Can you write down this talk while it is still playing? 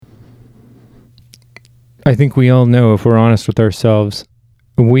I think we all know, if we're honest with ourselves,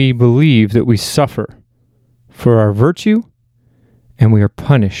 we believe that we suffer for our virtue and we are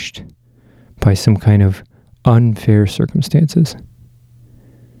punished by some kind of unfair circumstances.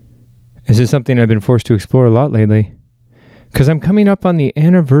 This is something I've been forced to explore a lot lately, because I'm coming up on the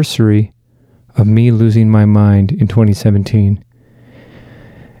anniversary of me losing my mind in 2017.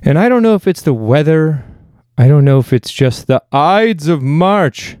 And I don't know if it's the weather, I don't know if it's just the Ides of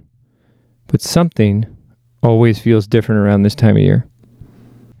March, but something always feels different around this time of year.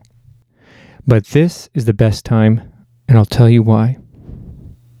 But this is the best time, and I'll tell you why.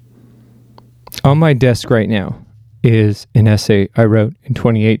 On my desk right now is an essay I wrote in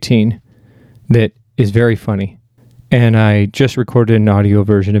 2018 that is very funny, and I just recorded an audio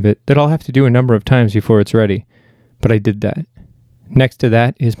version of it that I'll have to do a number of times before it's ready, but I did that. Next to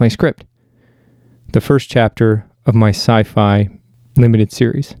that is my script, the first chapter of my sci-fi limited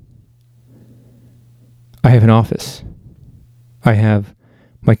series. I have an office. I have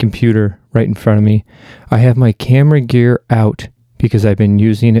my computer right in front of me. I have my camera gear out because I've been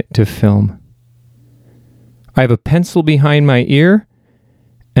using it to film. I have a pencil behind my ear,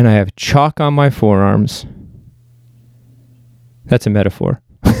 and I have chalk on my forearms. That's a metaphor.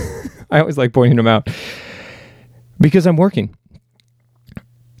 I always like pointing them out because I'm working.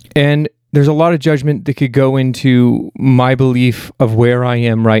 And there's a lot of judgment that could go into my belief of where I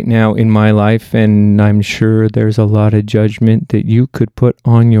am right now in my life, and I'm sure there's a lot of judgment that you could put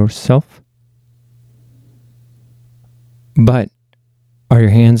on yourself. But are your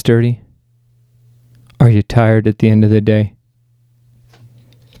hands dirty? Are you tired at the end of the day?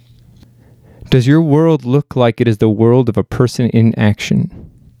 Does your world look like it is the world of a person in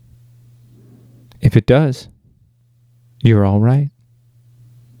action? If it does, you're all right.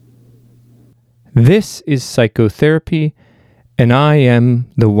 This is psychotherapy, and I am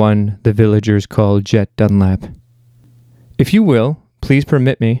the one the villagers call Jet Dunlap. If you will, please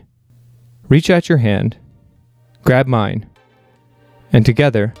permit me, reach out your hand, grab mine, and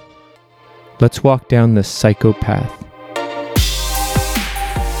together, let's walk down the psychopath.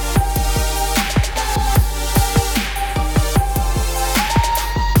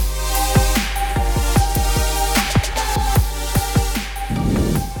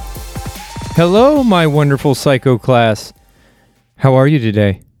 Hello, my wonderful psycho class. How are you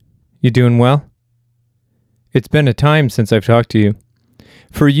today? You doing well? It's been a time since I've talked to you.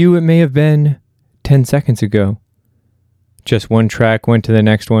 For you, it may have been 10 seconds ago. Just one track went to the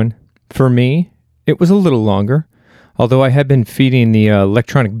next one. For me, it was a little longer, although I have been feeding the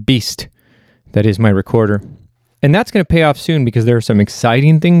electronic beast that is my recorder. And that's going to pay off soon because there are some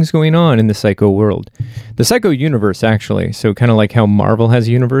exciting things going on in the psycho world. The psycho universe, actually. So kind of like how Marvel has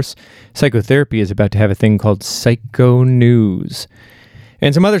a universe, psychotherapy is about to have a thing called Psycho News.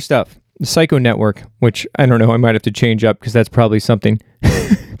 And some other stuff. The Psycho Network, which I don't know, I might have to change up because that's probably something.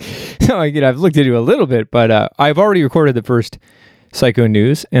 So I've looked into it a little bit, but I've already recorded the first Psycho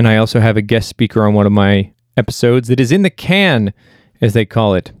News, and I also have a guest speaker on one of my episodes that is in the can, as they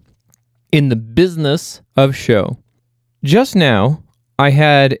call it, in the business of show. Just now, I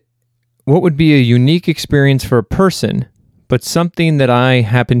had what would be a unique experience for a person, but something that I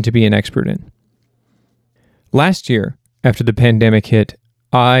happen to be an expert in. Last year, after the pandemic hit,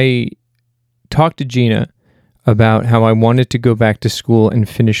 I talked to Gina about how I wanted to go back to school and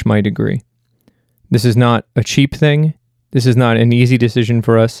finish my degree. This is not a cheap thing. This is not an easy decision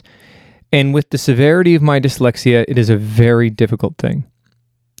for us. And with the severity of my dyslexia, it is a very difficult thing.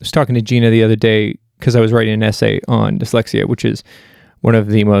 I was talking to Gina the other day because I was writing an essay on dyslexia, which is one of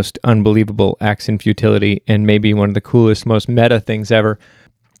the most unbelievable acts in futility and maybe one of the coolest, most meta things ever.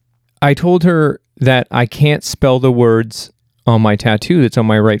 I told her that I can't spell the words on my tattoo that's on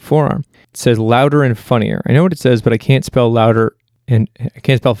my right forearm. It says louder and funnier. I know what it says, but I can't spell louder and I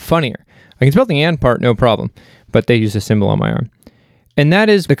can't spell funnier. I can spell the and part, no problem, but they use a symbol on my arm. And that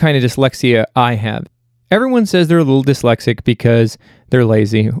is the kind of dyslexia I have. Everyone says they're a little dyslexic because they're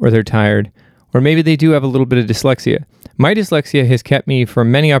lazy or they're tired, or maybe they do have a little bit of dyslexia. My dyslexia has kept me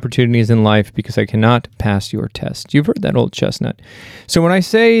from many opportunities in life because I cannot pass your test. You've heard that old chestnut. So when I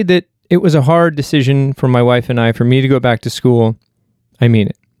say that it was a hard decision for my wife and I for me to go back to school, I mean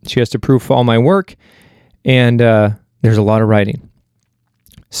it. She has to proof all my work, and there's a lot of writing.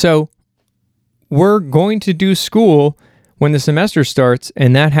 So we're going to do school when the semester starts,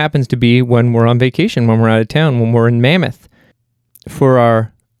 and that happens to be when we're on vacation, when we're out of town, when we're in Mammoth for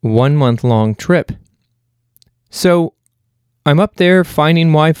our 1-month-long trip. So I'm up there finding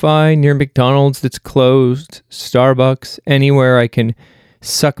Wi-Fi near McDonald's that's closed, Starbucks, anywhere I can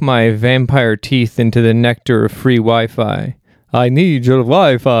suck my vampire teeth into the nectar of free Wi-Fi. I need your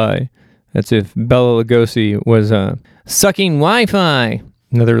Wi-Fi. That's if Bela Lugosi was sucking Wi-Fi.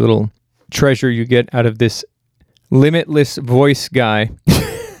 Another little treasure you get out of this limitless voice guy.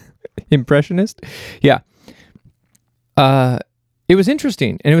 Impressionist? Yeah. It was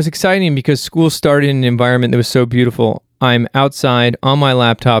interesting and it was exciting because school started in an environment that was so beautiful. I'm outside on my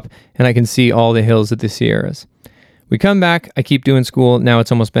laptop and I can see all the hills of the Sierras. We come back, I keep doing school. Now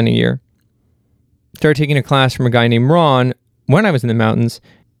it's almost been a year. Started taking a class from a guy named Ron when I was in the mountains.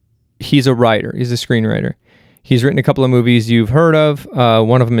 He's a writer. He's a screenwriter. He's written a couple of movies you've heard of.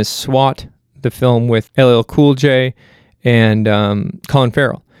 One of them is SWAT, the film with LL Cool J and Colin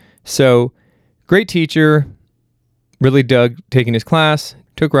Farrell. So, great teacher. Really dug taking his class,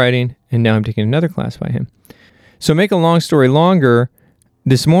 took writing, and now I'm taking another class by him. So make a long story longer,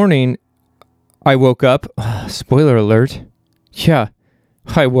 this morning I woke up, spoiler alert, yeah,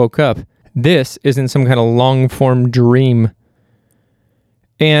 I woke up. This isn't some kind of long-form dream.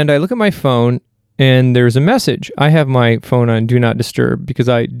 And I look at my phone and there's a message. I have my phone on Do Not Disturb because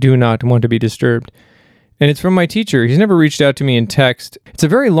I do not want to be disturbed. And it's from my teacher. He's never reached out to me in text. It's a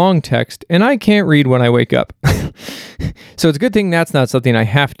very long text, and I can't read when I wake up. So it's a good thing that's not something I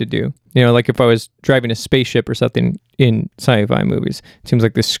have to do. You know, like if I was driving a spaceship or something in sci-fi movies, it seems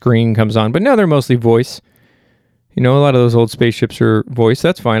like the screen comes on. But now they're mostly voice. You know, a lot of those old spaceships are voice.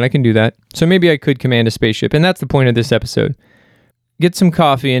 That's fine. I can do that. So maybe I could command a spaceship. And that's the point of this episode. Get some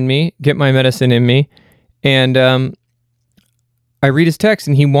coffee in me, get my medicine in me, and I read his text,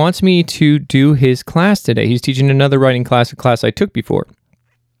 and he wants me to do his class today. He's teaching another writing class, a class I took before.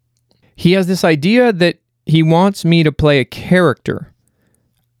 He has this idea that he wants me to play a character,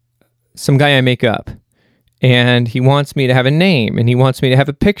 some guy I make up, and he wants me to have a name, and he wants me to have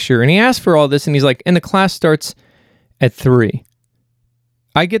a picture, and he asks for all this, and he's like, and the class starts at 3.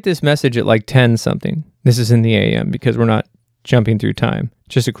 I get this message at like 10 something. This is in the AM because we're not jumping through time,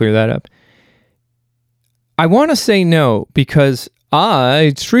 just to clear that up. I want to say no because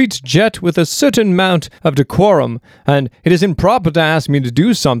I treat Jet with a certain amount of decorum, and it is improper to ask me to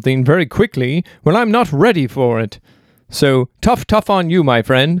do something very quickly when I'm not ready for it. So, tough on you, my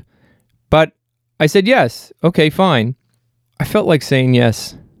friend. But I said yes. Okay, fine. I felt like saying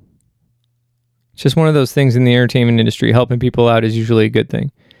yes. It's just one of those things in the entertainment industry. Helping people out is usually a good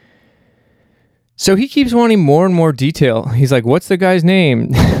thing. So he keeps wanting more and more detail. He's like, what's the guy's name?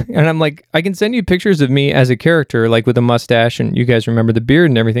 And I'm like, I can send you pictures of me as a character, like with a mustache, and you guys remember the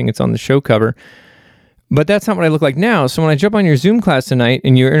beard and everything. It's on the show cover. But that's not what I look like now. So when I jump on your Zoom class tonight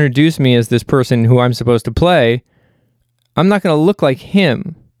and you introduce me as this person who I'm supposed to play, I'm not going to look like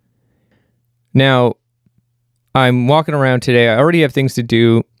him. Now, I'm walking around today. I already have things to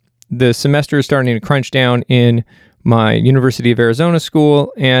do. The semester is starting to crunch down in my University of Arizona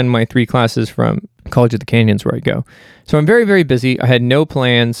school and my 3 classes from College of the Canyons where I go. So I'm very, very busy. I had no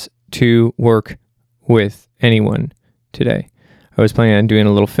plans to work with anyone today. I was planning on doing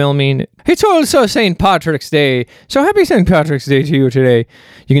a little filming. It's also St. Patrick's Day. So happy St. Patrick's Day to you today.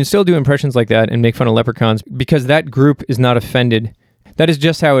 You can still do impressions like that and make fun of leprechauns because that group is not offended. That is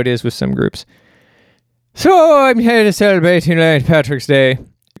just how it is with some groups. So I'm here to celebrate St. Patrick's Day.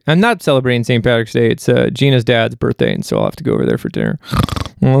 I'm not celebrating St. Patrick's Day. It's Gina's dad's birthday, and so I'll have to go over there for dinner.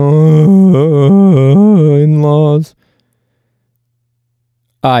 In-laws.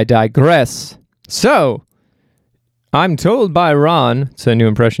 I digress. So, I'm told by Ron, it's a new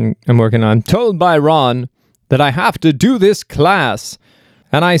impression I'm working on, told by Ron that I have to do this class.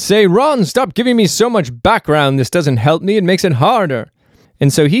 And I say, Ron, stop giving me so much background. This doesn't help me. It makes it harder.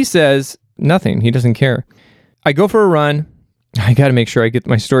 And so he says nothing. He doesn't care. I go for a run. I got to make sure I get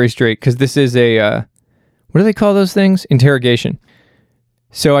my story straight because this is a, what do they call those things? Interrogation.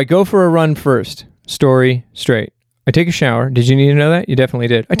 So I go for a run first. Story straight. I take a shower. Did you need to know that? You definitely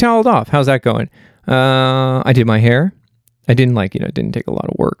did. I toweled off. How's that going? I did my hair. I didn't it didn't take a lot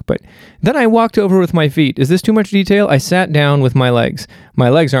of work, but then I walked over with my feet. Is this too much detail? I sat down with my legs. My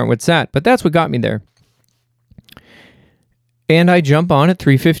legs aren't what sat, but that's what got me there. And I jump on at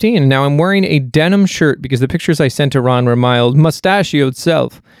 3:15, and now I'm wearing a denim shirt because the pictures I sent to Ron were my old mustachioed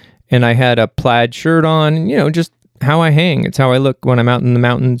self. And I had a plaid shirt on, just how I hang. It's how I look when I'm out in the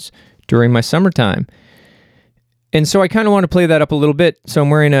mountains during my summertime. And so I kind of want to play that up a little bit. So I'm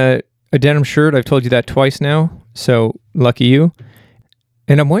wearing a denim shirt. I've told you that twice now, so lucky you.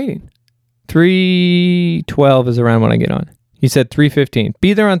 And I'm waiting. 3:12 is around when I get on. He said 3:15.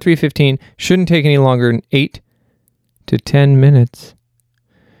 Be there on 3:15. Shouldn't take any longer than 8 to 10 minutes.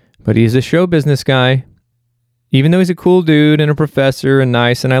 But he's a show business guy. Even though he's a cool dude and a professor and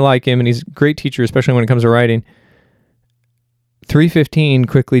nice, and I like him, and he's a great teacher, especially when it comes to writing, 3:15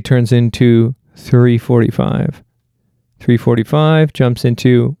 quickly turns into 3:45. 3:45 jumps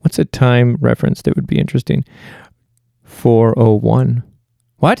into, what's a time reference that would be interesting? 4:01.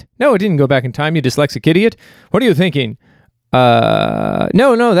 What? No, it didn't go back in time, you dyslexic idiot. What are you thinking?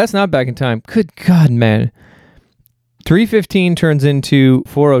 No, that's not back in time. Good God, man. 3:15 turns into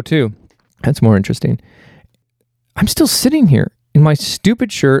 4:02. That's more interesting. I'm still sitting here in my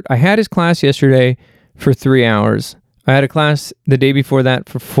stupid shirt. I had his class yesterday for 3 hours. I had a class the day before that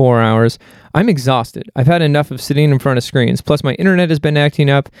for 4 hours. I'm exhausted. I've had enough of sitting in front of screens. Plus, my internet has been acting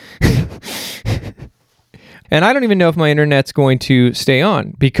up. And I don't even know if my internet's going to stay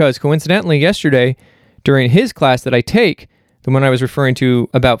on, because coincidentally, yesterday, during his class that I take, the one I was referring to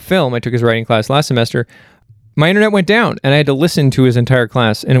about film, I took his writing class last semester, my internet went down and I had to listen to his entire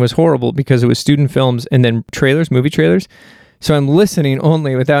class, and it was horrible because it was student films and then trailers, movie trailers. So I'm listening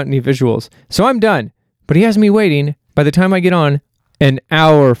only without any visuals. So I'm done. But he has me waiting, by the time I get on, an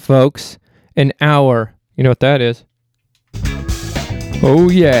hour, folks. An hour. You know what that is? Oh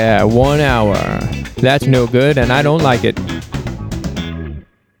yeah, 1 hour. That's no good and I don't like it.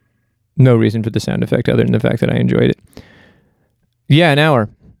 No reason for the sound effect other than the fact that I enjoyed it. Yeah, an hour.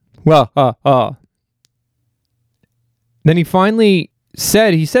 Well, Then he finally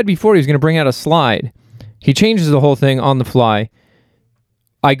said before he was going to bring out a slide. He changes the whole thing on the fly.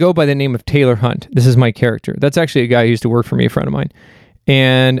 I go by the name of Taylor Hunt. This is my character. That's actually a guy who used to work for me, a friend of mine.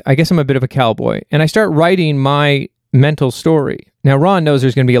 And I guess I'm a bit of a cowboy. And I start writing my mental story. Now, Ron knows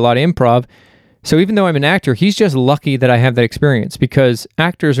there's going to be a lot of improv. So even though I'm an actor, he's just lucky that I have that experience, because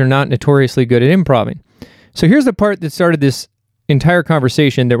actors are not notoriously good at improv. So here's the part that started this entire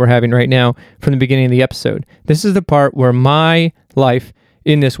conversation that we're having right now from the beginning of the episode. This is the part where my life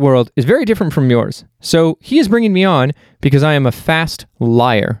in this world is very different from yours. So he is bringing me on because I am a fast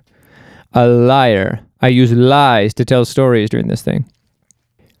liar. A liar. I use lies to tell stories during this thing.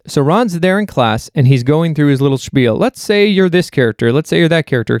 So Ron's there in class and he's going through his little spiel. Let's say you're this character. Let's say you're that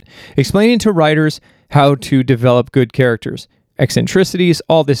character. Explaining to writers how to develop good characters. Eccentricities,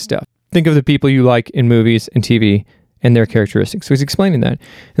 all this stuff. Think of the people you like in movies and TV and their characteristics. So he's explaining that.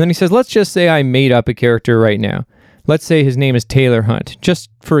 And then he says, let's just say I made up a character right now. Let's say his name is Taylor Hunt, just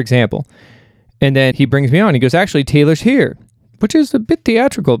for example. And then he brings me on. He goes, actually, Taylor's here, which is a bit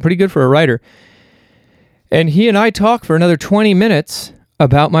theatrical, pretty good for a writer. And he and I talk for another 20 minutes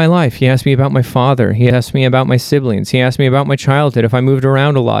about my life. He asked me about my father. He asked me about my siblings. He asked me about my childhood, if I moved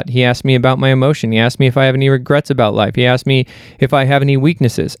around a lot. He asked me about my emotion. He asked me if I have any regrets about life. He asked me if I have any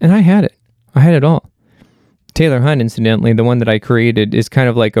weaknesses. And I had it. I had it all. Taylor Hunt, incidentally, the one that I created, is kind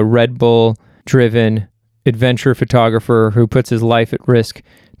of like a Red Bull-driven adventure photographer who puts his life at risk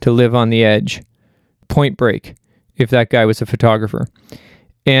to live on the edge. Point Break, if that guy was a photographer.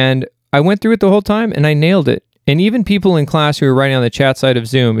 And I went through it the whole time and I nailed it. And even people in class who were writing on the chat side of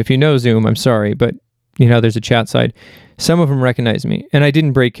Zoom, if you know Zoom, I'm sorry, but you know, there's a chat side. Some of them recognized me and I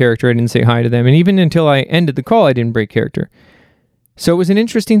didn't break character. I didn't say hi to them. And even until I ended the call, I didn't break character. So it was an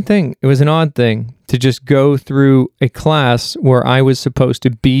interesting thing. It was an odd thing to just go through a class where I was supposed to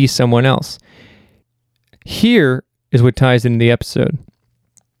be someone else. Here is what ties into the episode.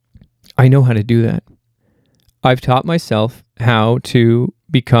 I know how to do that. I've taught myself how to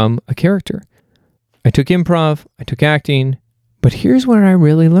become a character. I took improv, I took acting, but here's where I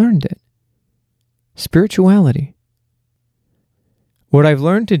really learned it. Spirituality. What I've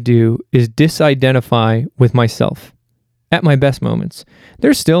learned to do is disidentify with myself at my best moments.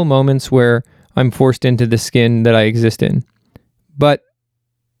 There's still moments where I'm forced into the skin that I exist in, but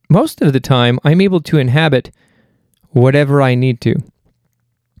most of the time I'm able to inhabit whatever I need to.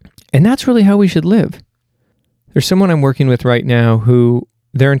 And that's really how we should live. There's someone I'm working with right now who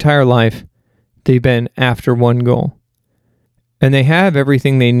their entire life, they've been after one goal. And they have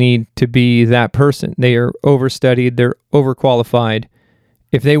everything they need to be that person. They are overstudied, they're overqualified.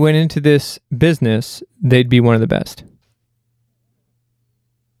 If they went into this business, they'd be one of the best.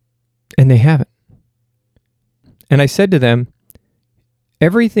 And they haven't. And I said to them,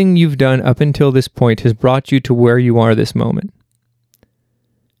 everything you've done up until this point has brought you to where you are this moment.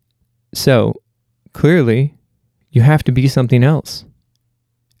 So, clearly, you have to be something else.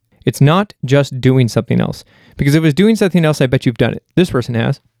 It's not just doing something else. Because if it was doing something else, I bet you've done it. This person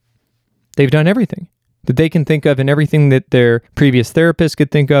has. They've done everything that they can think of and everything that their previous therapist could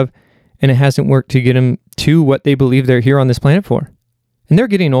think of, and it hasn't worked to get them to what they believe they're here on this planet for. And they're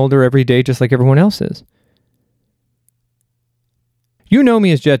getting older every day just like everyone else is. You know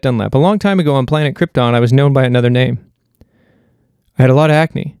me as Jet Dunlap. A long time ago on planet Krypton, I was known by another name. I had a lot of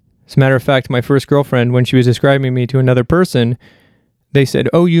acne. As a matter of fact, my first girlfriend, when she was describing me to another person, they said,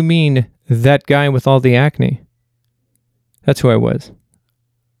 "Oh, you mean that guy with all the acne?" That's who I was.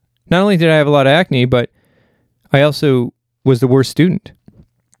 Not only did I have a lot of acne, but I also was the worst student.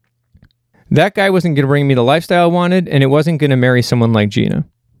 That guy wasn't going to bring me the lifestyle I wanted, and it wasn't going to marry someone like Gina.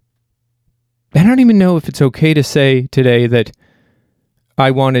 I don't even know if it's okay to say today that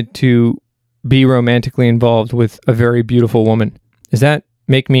I wanted to be romantically involved with a very beautiful woman. Does that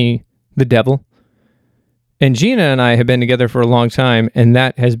make me the devil? And Gina and I have been together for a long time, and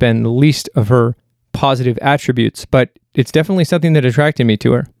that has been the least of her positive attributes, but it's definitely something that attracted me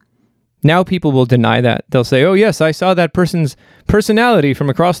to her. Now people will deny that. They'll say, oh yes, I saw that person's personality from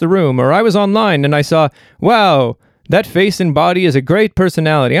across the room, or I was online and I saw, wow, that face and body is a great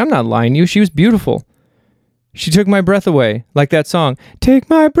personality. I'm not lying to you. She was beautiful. She took my breath away, like that song, Take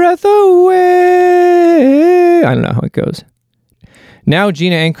My Breath Away. I don't know how it goes. Now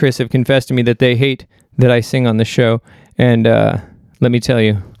Gina and Chris have confessed to me that they hate that I sing on the show, and let me tell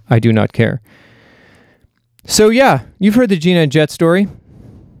you, I do not care. So yeah, you've heard the Gina and Jet story.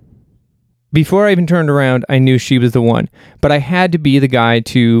 Before I even turned around, I knew she was the one. But I had to be the guy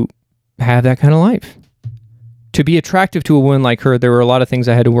to have that kind of life. To be attractive to a woman like her, there were a lot of things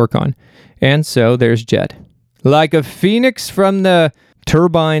I had to work on. And so there's Jet. Like a phoenix from the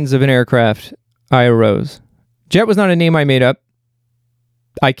turbines of an aircraft, I arose. Jet was not a name I made up.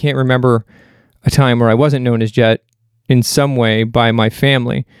 I can't remember a time where I wasn't known as Jet in some way by my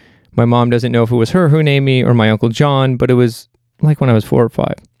family. My mom doesn't know if it was her who named me or my Uncle John, but it was like when I was 4 or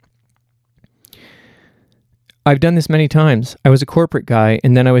 5. I've done this many times. I was a corporate guy,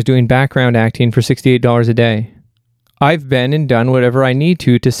 and then I was doing background acting for $68 a day. I've been and done whatever I need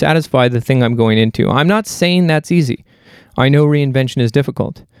to satisfy the thing I'm going into. I'm not saying that's easy. I know reinvention is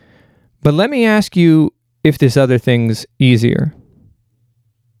difficult. But let me ask you if this other thing's easier.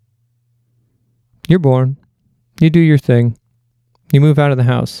 You're born. You do your thing. You move out of the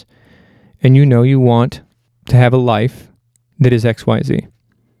house. And you know you want to have a life that is XYZ.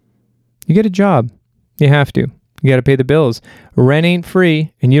 You get a job. You have to. You got to pay the bills. Rent ain't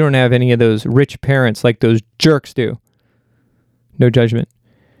free, and you don't have any of those rich parents like those jerks do. No judgment.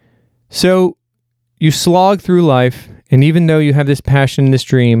 So you slog through life, and even though you have this passion and this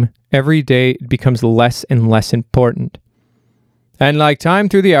dream, every day it becomes less and less important. And like time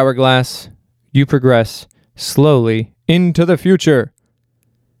through the hourglass, you progress slowly into the future.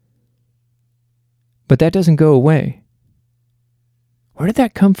 But that doesn't go away. Where did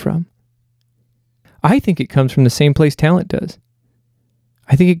that come from? I think it comes from the same place talent does.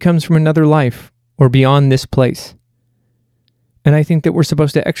 I think it comes from another life or beyond this place. And I think that we're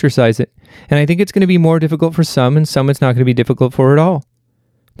supposed to exercise it. And I think it's going to be more difficult for some, and some it's not going to be difficult for at all.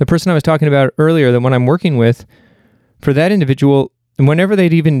 The person I was talking about earlier, the one I'm working with, for that individual, whenever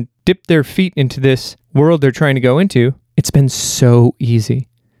they'd even dip their feet into this world they're trying to go into, it's been so easy.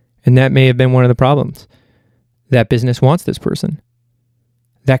 And that may have been one of the problems. That business wants this person.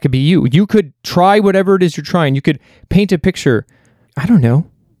 That could be you. You could try whatever it is you're trying. You could paint a picture. I don't know.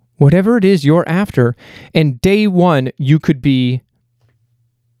 Whatever it is you're after. And day one, you could be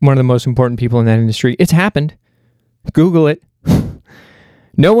one of the most important people in that industry. It's happened. Google it.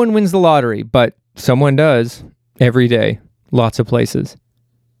 No one wins the lottery, but someone does every day. Lots of places.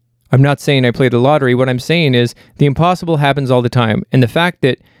 I'm not saying I play the lottery. What I'm saying is the impossible happens all the time. And the fact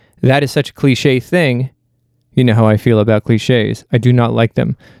that that is such a cliche thing, you know how I feel about cliches. I do not like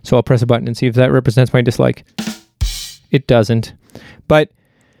them. So I'll press a button and see if that represents my dislike. It doesn't. But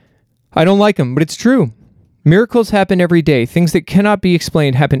I don't like them, but it's true. Miracles happen every day. Things that cannot be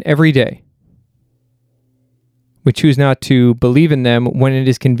explained happen every day. We choose not to believe in them when it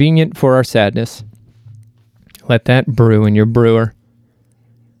is convenient for our sadness. Let that brew in your brewer.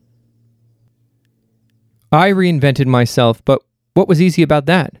 I reinvented myself, but what was easy about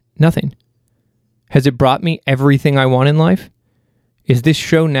that? Nothing. Has it brought me everything I want in life? Is this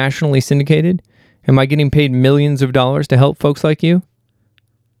show nationally syndicated? Am I getting paid millions of dollars to help folks like you?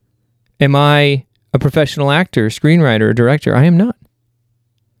 Am I a professional actor, screenwriter, or director? I am not.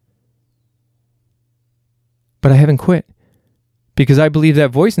 But I haven't quit because I believe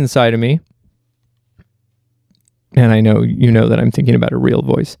that voice inside of me, and I know you know that I'm thinking about a real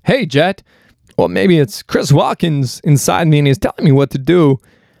voice. Hey, Jet. Well, maybe it's Chris Watkins inside me and he's telling me what to do.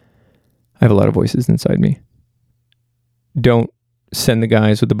 I have a lot of voices inside me. Don't send the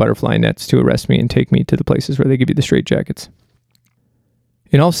guys with the butterfly nets to arrest me and take me to the places where they give you the straitjackets.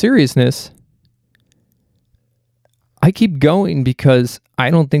 In all seriousness, I keep going because I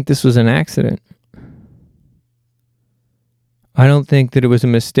don't think this was an accident. I don't think that it was a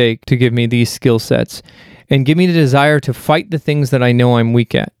mistake to give me these skill sets and give me the desire to fight the things that I know I'm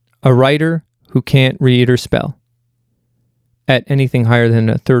weak at. A writer who can't read or spell at anything higher than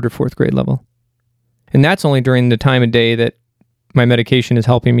a 3rd or 4th grade level. And that's only during the time of day that my medication is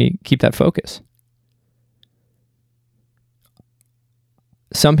helping me keep that focus.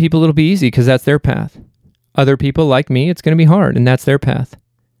 Some people it'll be easy because that's their path. Other people like me, it's going to be hard and that's their path.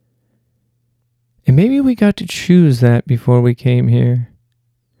 And maybe we got to choose that before we came here.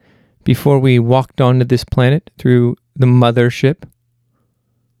 Before we walked onto this planet through the mothership.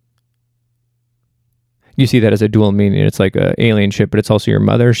 You see that as a dual meaning. It's like an alien ship, but it's also your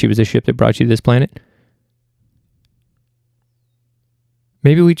mother. She was a ship that brought you to this planet.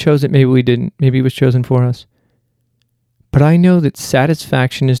 Maybe we chose it, maybe we didn't. Maybe it was chosen for us. But I know that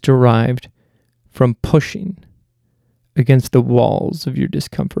satisfaction is derived from pushing against the walls of your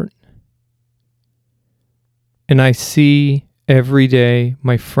discomfort. And I see every day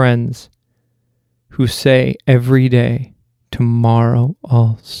my friends who say every day, tomorrow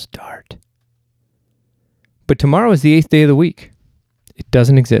I'll start. But tomorrow is the 8th day of the week. It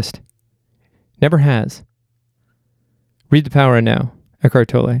doesn't exist. Never has. Read The Power of Now, Eckhart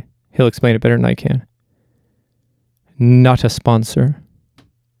Tolle. He'll explain it better than I can. Not a sponsor.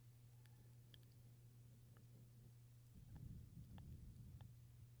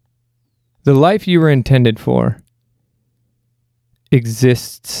 The life you were intended for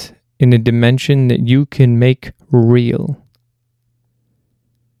exists in a dimension that you can make real.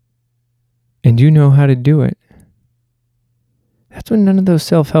 And you know how to do it. That's what none of those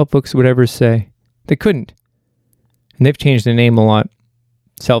self-help books would ever say. They couldn't. And they've changed the name a lot.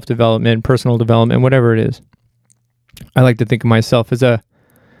 Self-development, personal development, whatever it is. I like to think of myself as a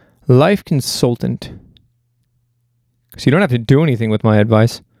life consultant. So you don't have to do anything with my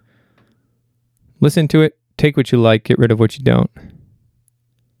advice. Listen to it, take what you like, get rid of what you don't.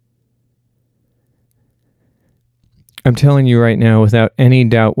 I'm telling you right now, without any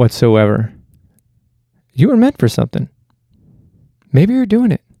doubt whatsoever, you were meant for something. Maybe you're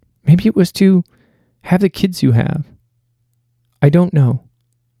doing it. Maybe it was to have the kids you have. I don't know.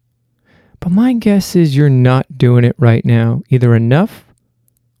 But my guess is you're not doing it right now, either enough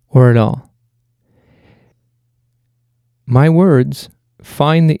or at all. My words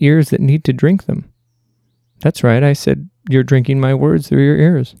find the ears that need to drink them. That's right, I said you're drinking my words through your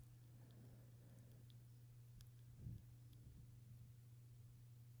ears.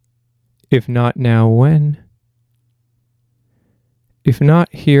 If not now, when? If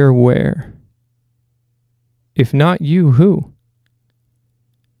not here, where? If not you, who?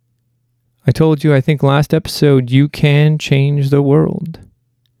 I told you, I think last episode, you can change the world.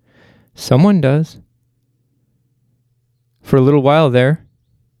 Someone does. For a little while there,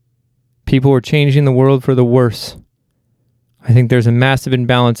 people were changing the world for the worse. I think there's a massive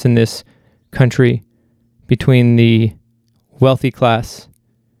imbalance in this country between the wealthy class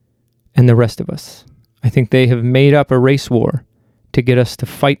and the rest of us. I think they have made up a race war to get us to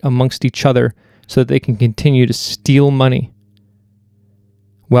fight amongst each other so that they can continue to steal money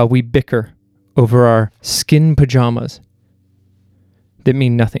while we bicker over our skin pajamas that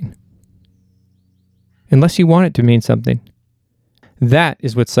mean nothing. Unless you want it to mean something. That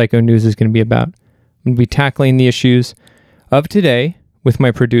is what Psycho News is going to be about. I'm going to be tackling the issues of today with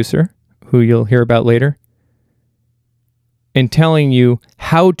my producer, who you'll hear about later, and telling you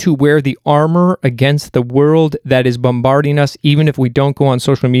how to wear the armor against the world that is bombarding us, even if we don't go on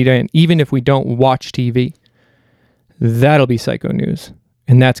social media and even if we don't watch TV. That'll be Psycho News,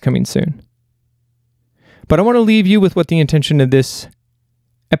 and that's coming soon. But I want to leave you with what the intention of this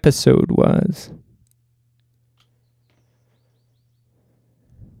episode was.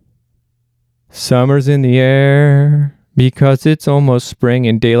 Summer's in the air because it's almost spring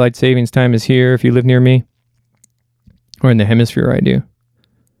and daylight savings time is here if you live near me. Or in the hemisphere I do.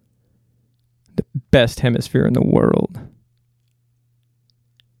 The best hemisphere in the world.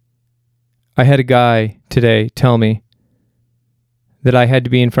 I had a guy today tell me that I had to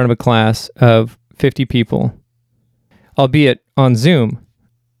be in front of a class of 50 people, albeit on Zoom,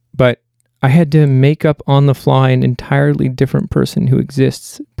 but I had to make up on the fly an entirely different person who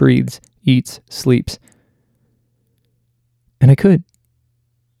exists, breathes, eats, sleeps. And I could.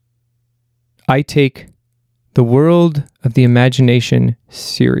 I take the world of the imagination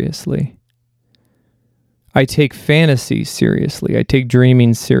seriously. I take fantasy seriously. I take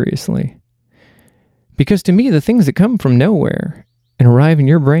dreaming seriously. Because to me, the things that come from nowhere and arrive in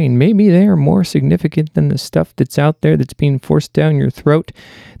your brain, maybe they are more significant than the stuff that's out there that's being forced down your throat,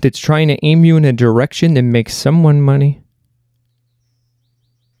 that's trying to aim you in a direction that makes someone money.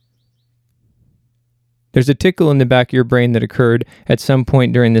 There's a tickle in the back of your brain that occurred at some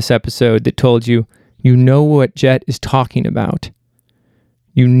point during this episode that told you, you know what Jet is talking about.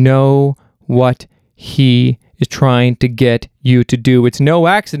 You know what he is trying to get you to do. It's no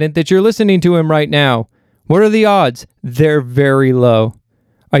accident that you're listening to him right now. What are the odds? They're very low.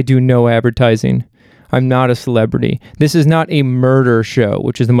 I do no advertising. I'm not a celebrity. This is not a murder show,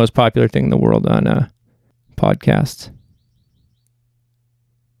 which is the most popular thing in the world on podcasts.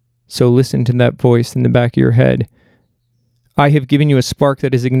 So listen to that voice in the back of your head. I have given you a spark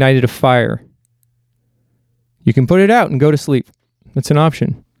that has ignited a fire. You can put it out and go to sleep. That's an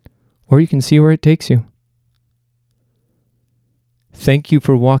option. Or you can see where it takes you. Thank you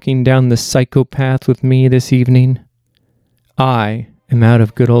for walking down the psychopath with me this evening. I am out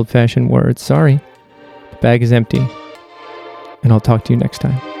of good old-fashioned words. Sorry. The bag is empty. And I'll talk to you next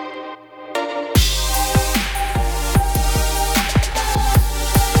time.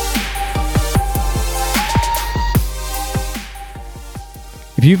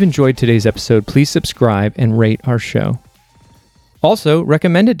 If you've enjoyed today's episode, please subscribe and rate our show. Also,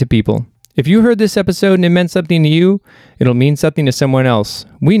 recommend it to people. If you heard this episode and it meant something to you, it'll mean something to someone else.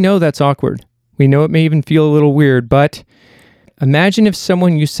 We know that's awkward. We know it may even feel a little weird, but imagine if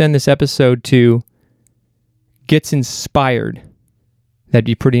someone you send this episode to gets inspired. That'd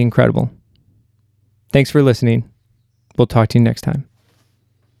be pretty incredible. Thanks for listening. We'll talk to you next time.